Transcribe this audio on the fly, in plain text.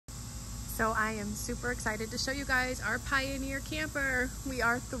So I am super excited to show you guys our Pioneer camper. We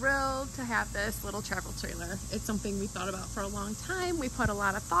are thrilled to have this little travel trailer. It's something we thought about for a long time. We put a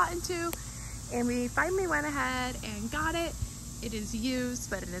lot of thought into, and we finally went ahead and got it. It is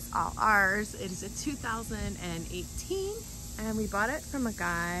used, but it is all ours. It is a 2018, and we bought it from a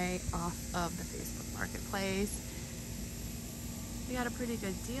guy off of the Facebook Marketplace. We got a pretty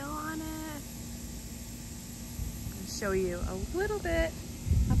good deal on it. I'll show you a little bit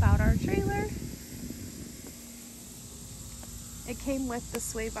about our trailer. It came with the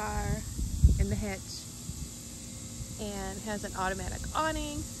sway bar and the hitch, and has an automatic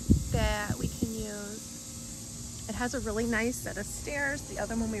awning that we can use. It has a really nice set of stairs. The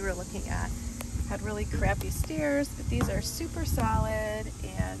other one we were looking at had really crappy stairs, but these are super solid,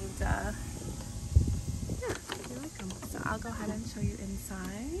 and yeah, we like them. So I'll go ahead and show you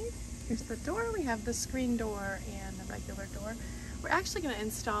inside. Here's the door. We have the screen door and the regular door. We're actually going to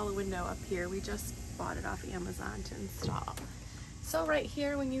install a window up here. We just bought it off Amazon to install. So right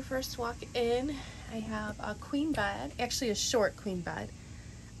here, when you first walk in, I have a queen bed, actually a short queen bed.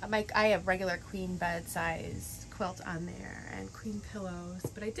 I have regular queen bed size quilt on there and queen pillows,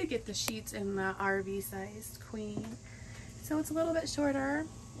 but I did get the sheets in the RV sized queen. So it's a little bit shorter,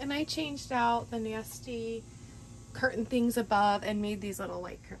 and I changed out the nasty curtain things above and made these little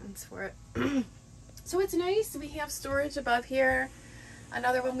light curtains for it. So it's nice. We have storage above here.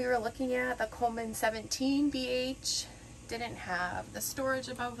 Another one we were looking at, the Coleman 17 BH, didn't have the storage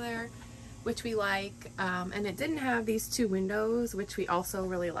above there, which we like, and it didn't have these two windows, which we also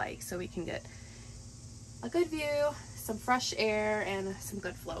really like, so we can get a good view, some fresh air, and some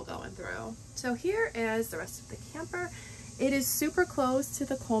good flow going through. So here is the rest of the camper. It is super close to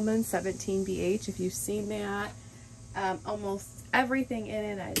the Coleman 17 BH, if you've seen that. Almost everything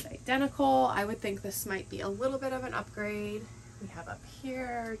in it is identical. I would think this might be a little bit of an upgrade. We have up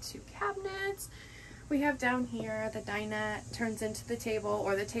here 2 cabinets. We have down here the dinette turns into the table,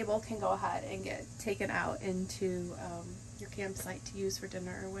 or the table can go ahead and get taken out into your campsite to use for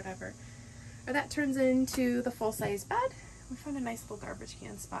dinner or whatever. Or that turns into the full-size bed. We found a nice little garbage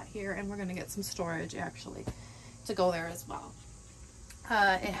can spot here, and we're going to get some storage actually to go there as well.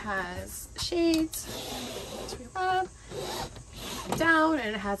 It has shades up, down,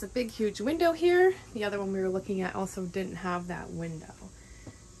 and it has a big huge window here. The other one we were looking at also didn't have that window.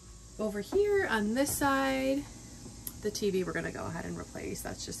 Over here on this side, the TV we're going to go ahead and replace.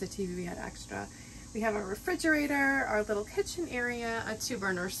 That's just a TV we had extra. We have a refrigerator, our little kitchen area, a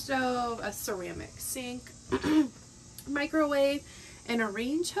 2-burner stove, a ceramic sink, microwave, and a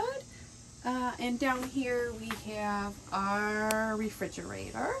range hood. And down here we have our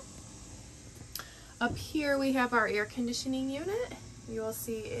refrigerator. Up here we have our air conditioning unit. You will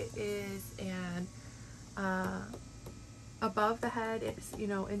see it is an above the head, it's, you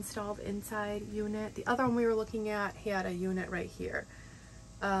know, installed inside unit. The other one we were looking at had a unit right here.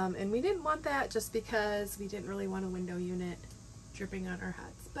 And we didn't want that just because we didn't really want a window unit dripping on our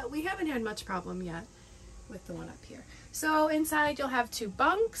heads. But we haven't had much problem yet with the one up here. So inside you'll have 2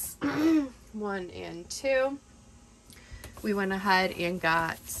 bunks, 1 and 2. We went ahead and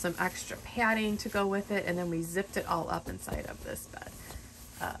got some extra padding to go with it, and then we zipped it all up inside of this bed.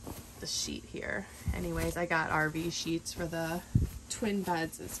 The sheet here. Anyways, I got RV sheets for the twin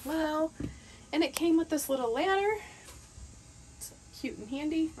beds as well. And it came with this little ladder. It's cute and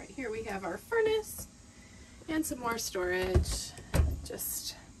handy. Right here we have our furnace and some more storage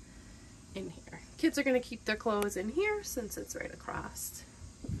just in here. Kids are going to keep their clothes in here since it's right across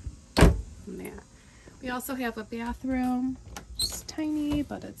from that. We also have a bathroom. It's tiny,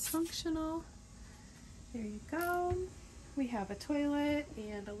 but it's functional. There you go. We have a toilet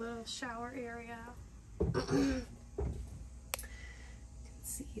and a little shower area. You can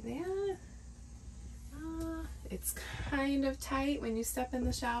see that. It's kind of tight when you step in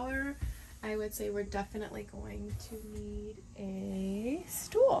the shower. I would say we're definitely going to need a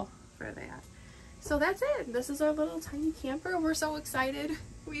stool for that. So that's it. This is our little tiny camper. We're so excited.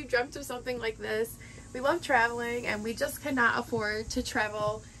 We've dreamt of something like this. We love traveling, and we just cannot afford to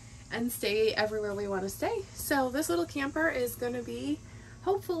travel and stay everywhere we want to stay. So this little camper is going to be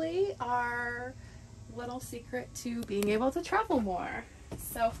hopefully our little secret to being able to travel more.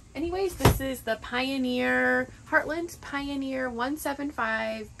 So anyways, this is the Pioneer, Heartland Pioneer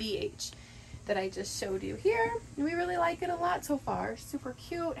 175 BH that I just showed you here. And we really like it a lot so far. Super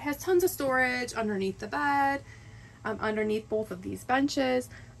cute. It has tons of storage underneath the bed, underneath both of these benches.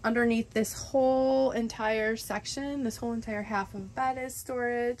 Underneath this whole entire section, this whole entire half of bed is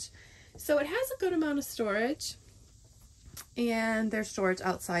storage. So it has a good amount of storage, and there's storage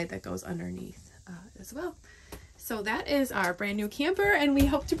outside that goes underneath as well. So So that is our brand new camper, and we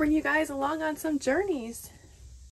hope to bring you guys along on some journeys.